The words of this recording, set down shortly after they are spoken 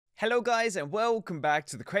Hello guys and welcome back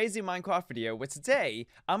to the crazy Minecraft video where today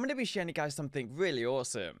I'm going to be sharing you guys something really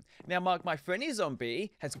awesome. Now Mark, my friendly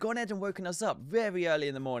zombie, has gone ahead and woken us up very early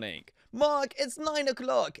in the morning. Mark, it's 9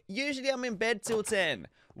 o'clock. Usually I'm in bed till 10.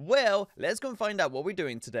 Well, let's go and find out what we're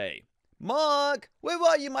doing today. Mark, where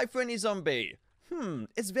are you, my friendly zombie?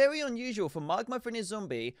 It's very unusual for Mark, my friendly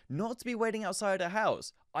zombie, not to be waiting outside our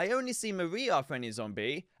house. I only see Marie, our friendly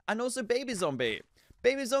zombie, and also baby zombie.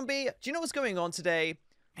 Baby zombie, do you know what's going on today?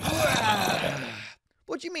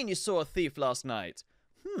 What do you mean you saw a thief last night?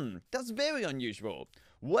 That's very unusual.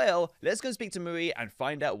 Well, let's go speak to Marie and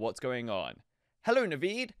find out what's going on. Hello,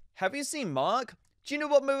 Naveed. Have you seen Mark? Do you know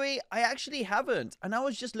what, Marie? I actually haven't, and I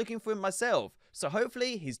was just looking for him myself, so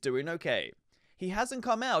hopefully he's doing okay. He hasn't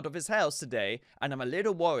come out of his house today, and I'm a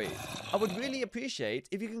little worried. I would really appreciate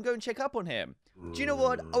if you can go and check up on him. Do you know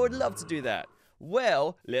what? I would love to do that.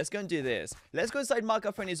 Well, let's go and do this. Let's go inside Mark,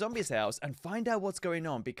 our friendly zombie's house and find out what's going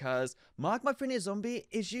on because Mark, my friendly zombie,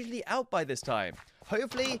 is usually out by this time.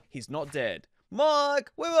 Hopefully, he's not dead.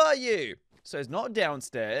 Mark, where are you? So he's not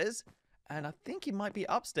downstairs, and I think he might be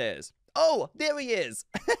upstairs. Oh, there he is.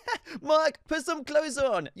 Mark, put some clothes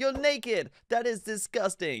on. You're naked. That is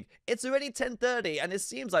disgusting. It's already 10:30, and it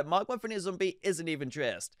seems like Mark, my friendly zombie, isn't even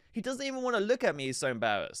dressed. He doesn't even want to look at me. He's so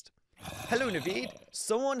embarrassed. Hello, Naveed.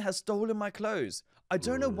 Someone has stolen my clothes. I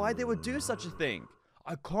don't know why they would do such a thing.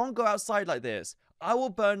 I can't go outside like this. I will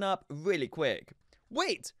burn up really quick.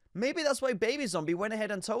 Wait, maybe that's why Baby Zombie went ahead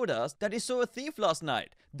and told us that he saw a thief last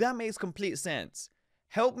night. That makes complete sense.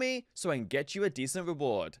 Help me so I can get you a decent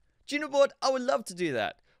reward. Do you know what? I would love to do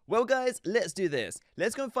that. Well, guys, let's do this.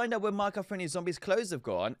 Let's go and find out where Mark, our friendly zombie's clothes have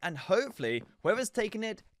gone, and hopefully, whoever's taken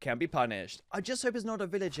it can be punished. I just hope it's not a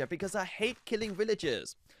villager because I hate killing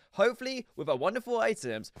villagers. Hopefully, with our wonderful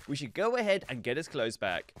items, we should go ahead and get his clothes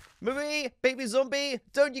back. Marie, baby zombie,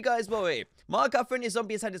 don't you guys worry. Mark, our friendly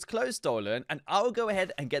zombie, has had his clothes stolen, and I'll go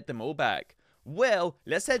ahead and get them all back. Well,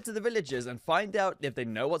 let's head to the villagers and find out if they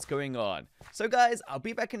know what's going on. So guys, I'll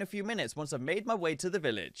be back in a few minutes once I've made my way to the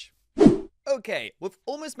village. Okay, we've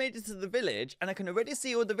almost made it to the village, and I can already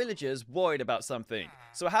see all the villagers worried about something.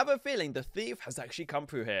 So I have a feeling the thief has actually come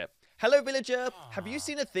through here. Hello, villager. Have you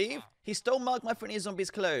seen a thief? He stole Mark, my friendly zombie's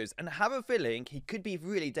clothes, and I have a feeling he could be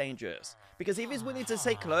really dangerous. Because if he's willing to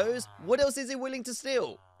take clothes, what else is he willing to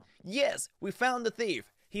steal? Yes, we found the thief.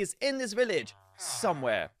 He is in this village.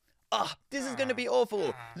 Somewhere. This is going to be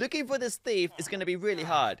awful. Looking for this thief is going to be really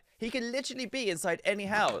hard. He can literally be inside any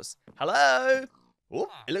house. Hello? Oh,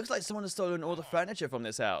 it looks like someone has stolen all the furniture from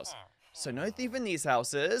this house. So no thief in these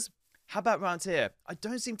houses. How about around here? I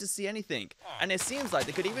don't seem to see anything. And it seems like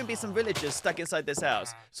there could even be some villagers stuck inside this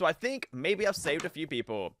house. So I think maybe I've saved a few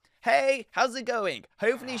people. Hey, how's it going?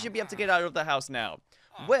 Hopefully you should be able to get out of the house now.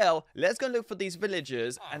 Well, let's go look for these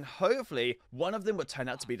villagers and hopefully one of them will turn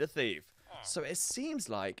out to be the thief. So it seems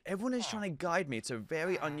like everyone is trying to guide me to a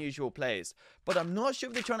very unusual place. But I'm not sure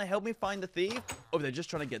if they're trying to help me find the thief or if they're just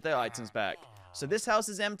trying to get their items back. So this house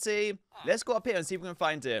is empty. Let's go up here and see if we can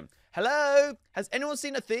find him. Hello? Has anyone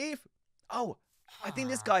seen a thief? Oh, I think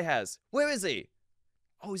this guy has. Where is he?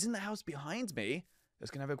 Oh, he's in the house behind me. Let's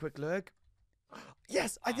go have a quick look.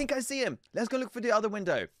 Yes, I think I see him. Let's go look for the other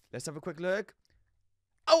window. Let's have a quick look.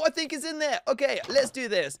 Oh, I think he's in there. Okay, let's do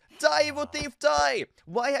this. Die, evil thief, die.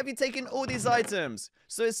 Why have you taken all these items?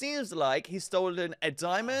 So it seems like he's stolen a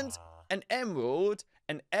diamond, an emerald,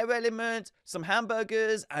 an air element, some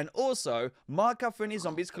hamburgers, and also Mark, our friendly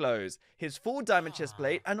zombie's clothes, his full diamond chest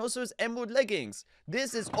plate, and also his emerald leggings.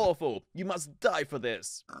 This is awful. You must die for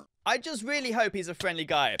this. I just really hope he's a friendly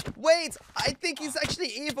guy. Wait, I think he's actually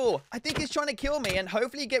evil. I think he's trying to kill me and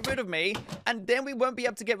hopefully get rid of me, and then we won't be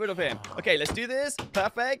able to get rid of him. Okay, let's do this.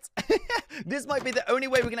 Perfect. This might be the only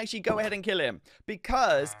way we can actually go ahead and kill him,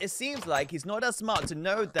 because it seems like he's not as smart to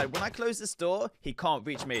know that when I close this door, he can't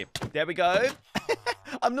reach me. There we go.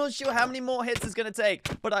 I'm not sure how many more hits it's going to take,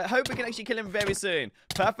 but I hope we can actually kill him very soon.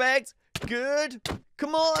 Perfect. Good.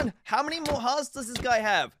 Come on. How many more hearts does this guy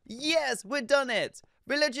have? Yes, we've done it.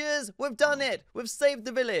 Villagers, we've done it. We've saved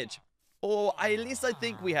the village. Or at least I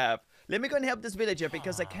think we have. Let me go and help this villager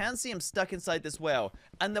because I can see him stuck inside this well.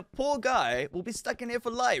 And the poor guy will be stuck in here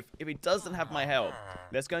for life if he doesn't have my help.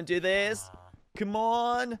 Let's go and do this. Come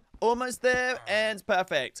on. Almost there. And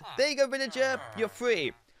perfect. There you go, villager. You're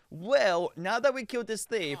free. Well, now that we killed this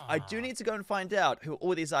thief, I do need to go and find out who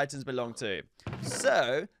all these items belong to.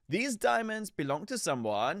 So, these diamonds belong to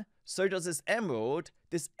someone. So does this emerald.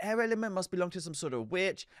 This air element must belong to some sort of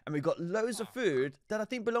witch. And we've got loads of food that I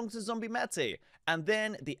think belongs to Zombie Matty. And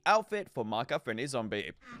then the outfit for Mark, our friendly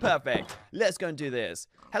zombie. Perfect. Let's go and do this.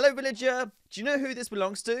 Hello, villager. Do you know who this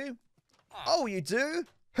belongs to? Oh, you do?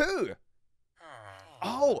 Who?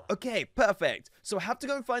 Oh, okay, perfect. So I have to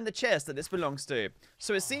go and find the chest that this belongs to.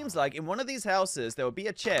 So it seems like in one of these houses, there will be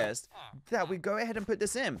a chest that we go ahead and put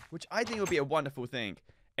this in, which I think will be a wonderful thing.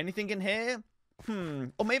 Anything in here?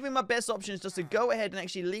 Or maybe my best option is just to go ahead and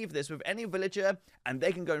actually leave this with any villager and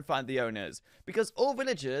they can go and find the owners. Because all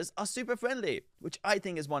villagers are super friendly, which I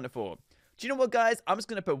think is wonderful. Do you know what, guys? I'm just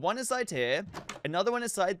going to put one inside here, another one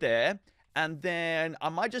inside there, and then I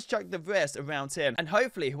might just chuck the rest around here. And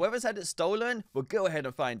hopefully, whoever's had it stolen will go ahead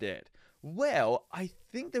and find it. Well, I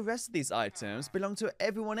think the rest of these items belong to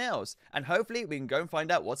everyone else. And hopefully, we can go and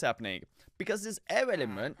find out what's happening. Because this air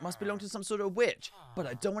element must belong to some sort of witch. But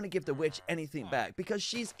I don't want to give the witch anything back because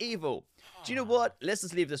she's evil. Do you know what? Let's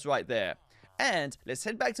just leave this right there. And let's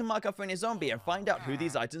head back to Mark Our Friendly Zombie and find out who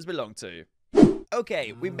these items belong to.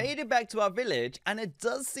 Okay, we made it back to our village, and it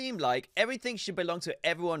does seem like everything should belong to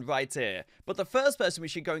everyone right here. But the first person we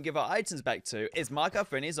should go and give our items back to is Mark Our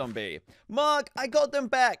Friendly Zombie. Mark, I got them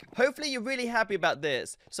back. Hopefully you're really happy about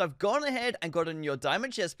this. So I've gone ahead and gotten your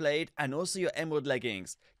diamond chest plate and also your emerald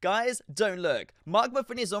leggings. Guys, don't look. Mark My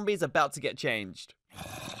Friendly Zombie is about to get changed.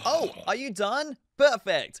 Oh, are you done?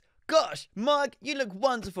 Perfect. Gosh, Mark, you look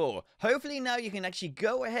wonderful. Hopefully now you can actually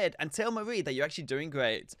go ahead and tell Marie that you're actually doing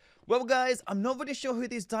great. Well, guys, I'm not really sure who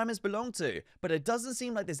these diamonds belong to, but it doesn't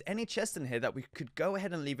seem like there's any chest in here that we could go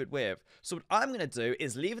ahead and leave it with. So what I'm going to do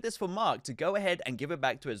is leave this for Mark to go ahead and give it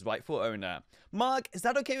back to his rightful owner. Mark, is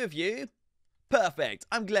that okay with you? Perfect,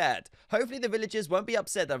 I'm glad. Hopefully the villagers won't be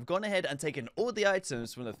upset that I've gone ahead and taken all the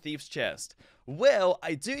items from the thief's chest. Well,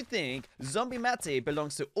 I do think Zombie Matty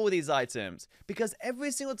belongs to all these items, because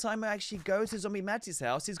every single time I actually go to Zombie Matty's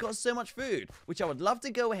house, he's got so much food, which I would love to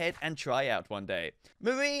go ahead and try out one day.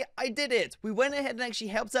 Marie, I did it! We went ahead and actually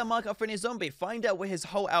helped our Mark Our Friendly Zombie find out where his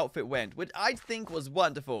whole outfit went, which I think was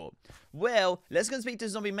wonderful. Well, let's go and speak to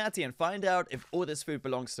Zombie Matty and find out if all this food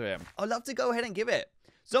belongs to him. I'd love to go ahead and give it.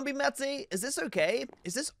 Zombie Matty, is this okay?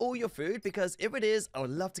 Is this all your food? Because if it is, I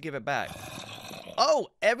would love to give it back. Oh,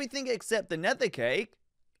 everything except the nether cake?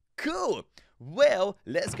 Cool. Well,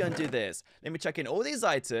 let's go and do this. Let me check in all these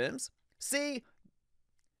items. See,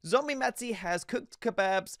 Zombie Matty has cooked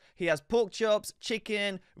kebabs, he has pork chops,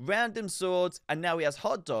 chicken, random swords, and now he has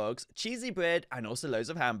hot dogs, cheesy bread, and also loads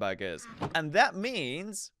of hamburgers. And that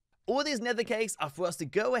means all these nether cakes are for us to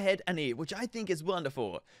go ahead and eat, which I think is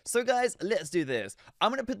wonderful. So guys, let's do this.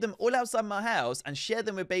 I'm going to put them all outside my house and share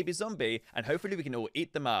them with Baby Zombie, and hopefully we can all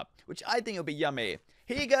eat them up, which I think will be yummy.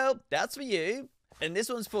 Here you go, that's for you. And this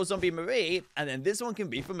one's for Zombie Marie, and then this one can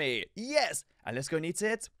be for me. Yes! And let's go and eat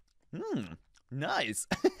it. Nice.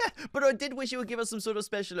 But I did wish it would give us some sort of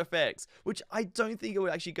special effects, which I don't think it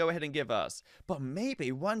would actually go ahead and give us. But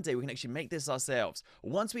maybe one day we can actually make this ourselves,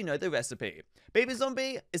 once we know the recipe. Baby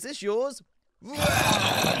Zombie, is this yours?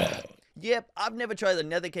 Yep, I've never tried the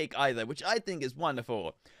nether cake either, which I think is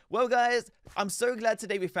wonderful. Well guys, I'm so glad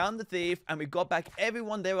today we found the thief and we got back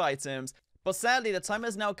everyone their items. But sadly, the time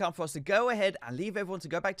has now come for us to go ahead and leave everyone to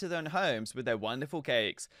go back to their own homes with their wonderful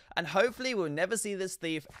cakes. And hopefully we'll never see this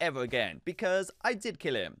thief ever again, because I did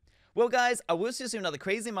kill him. Well guys, I will see you soon in another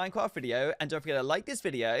crazy Minecraft video, and don't forget to like this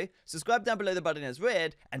video, subscribe down below, the button is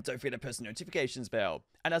red, and don't forget to press the notifications bell.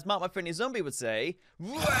 And as Mark My Friendly Zombie would say,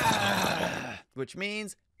 which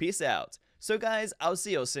means peace out. So guys, I'll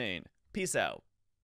see you all soon. Peace out.